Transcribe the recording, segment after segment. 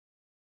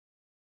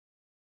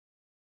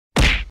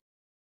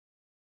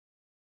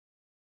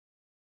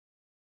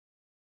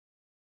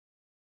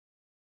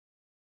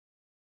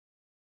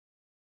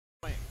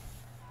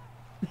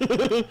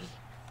Yeah,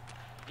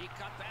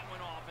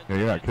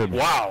 you're not kidding.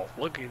 Wow,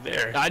 looky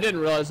there. I didn't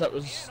realize that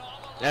was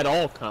at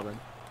all common.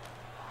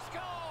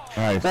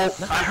 Nice. Well,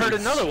 I heard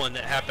another one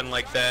that happened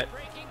like that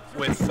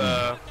with,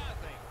 it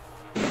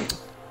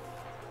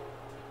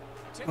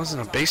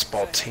wasn't a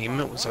baseball team,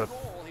 it was a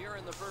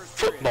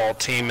football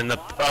team, and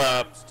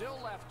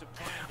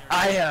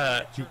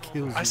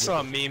I saw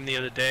a meme the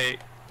other day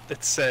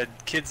that said,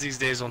 kids these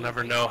days will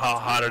never know how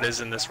hot it is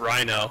in this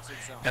rhino,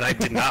 and I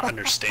did not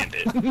understand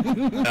it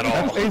at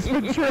all. Ace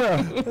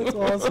Ventura. That's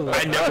awesome.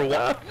 I never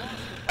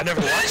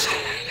watched it.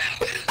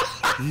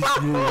 You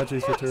didn't watch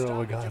Ace Ventura? Oh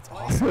my god, it's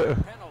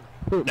awesome.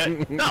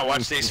 No, I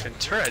watched Ace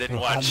Ventura, I didn't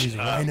watch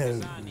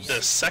the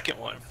second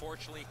one.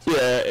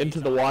 Yeah, Into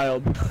the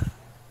Wild.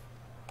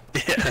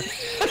 Yeah.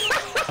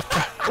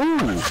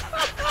 Ooh.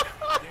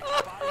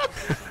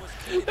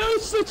 That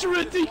was such a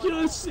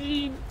ridiculous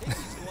scene.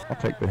 I'll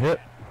take the hit.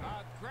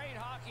 Great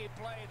hockey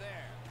play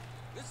there.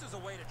 This is a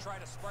way to try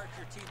to spark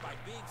your team by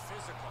being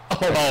physical.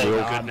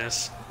 Oh,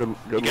 goodness. Good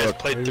You guys look.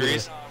 played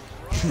threes?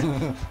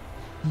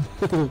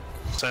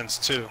 Sense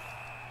too.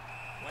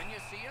 When you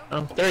see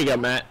them, Oh, there you go,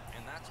 Matt.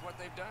 and that's what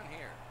they've done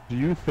here. Do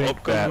you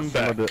think that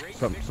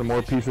some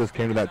more pieces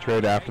came to that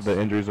trade after the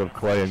injuries of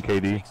Clay and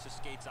KD?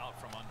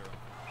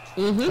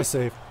 Play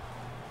safe.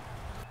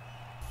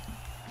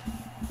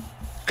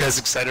 You guys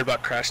excited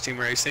about Crash Team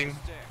Racing?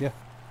 Yeah.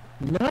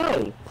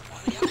 No.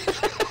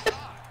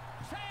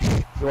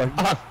 You're like,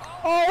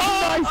 oh,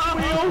 nice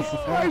wheels!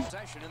 Nice.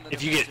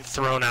 If you get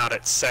thrown out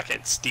at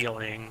second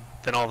stealing,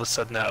 then all of a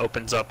sudden that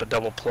opens up a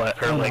double play,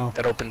 or like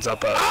that opens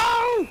up a.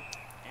 Oh!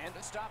 And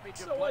the stoppage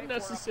of So play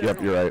unnecessary.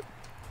 Yep, you're right.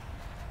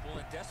 Well,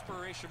 in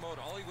desperation mode,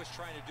 all he was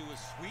trying to do was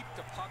sweep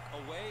the puck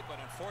away, but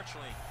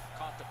unfortunately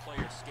caught the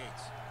player's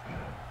skates.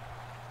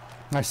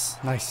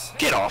 Nice, nice.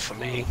 Get off of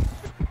me!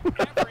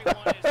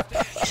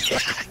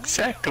 Yeah,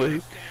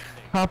 exactly.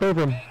 Hop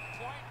over him.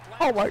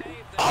 Oh my.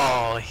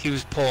 Oh, he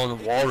was pulling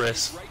the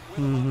walrus.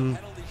 Mm-hmm.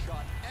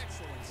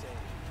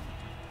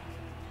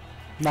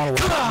 Not a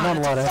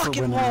lot of effort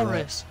when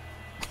walrus.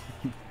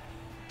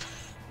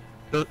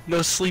 No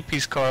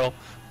sleepies, Carl.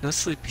 No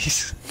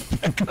sleepies.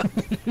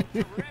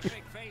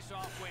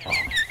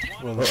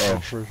 Well, that's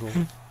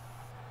controversial.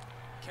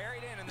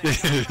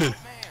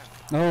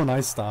 Oh,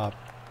 nice stop.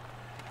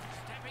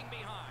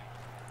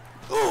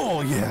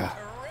 Oh yeah.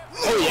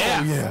 Oh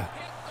yeah. Oh yeah.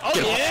 Oh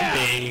Get yeah. off of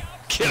me.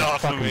 Get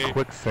off of Fucking me.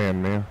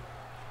 quicksand, man.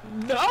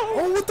 No.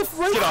 Oh, what the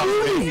right Get off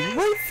through me. me.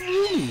 Right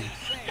through me.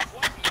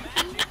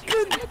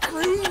 Good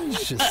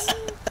gracious.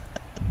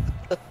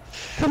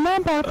 Come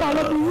on,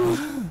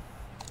 Papi.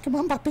 Come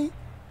on, puppy.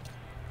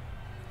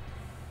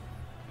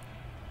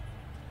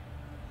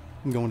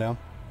 I'm going down.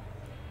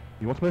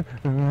 You want some?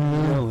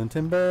 Rolling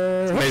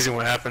timber. It's amazing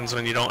what happens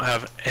when you don't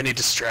have any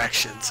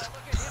distractions.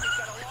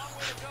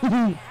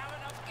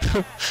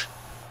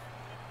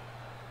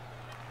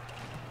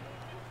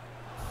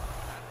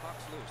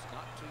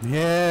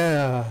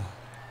 Yeah.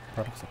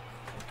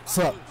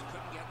 Sup?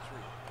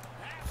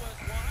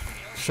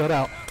 Shut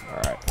out. All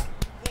right.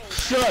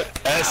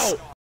 Shut S.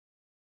 out.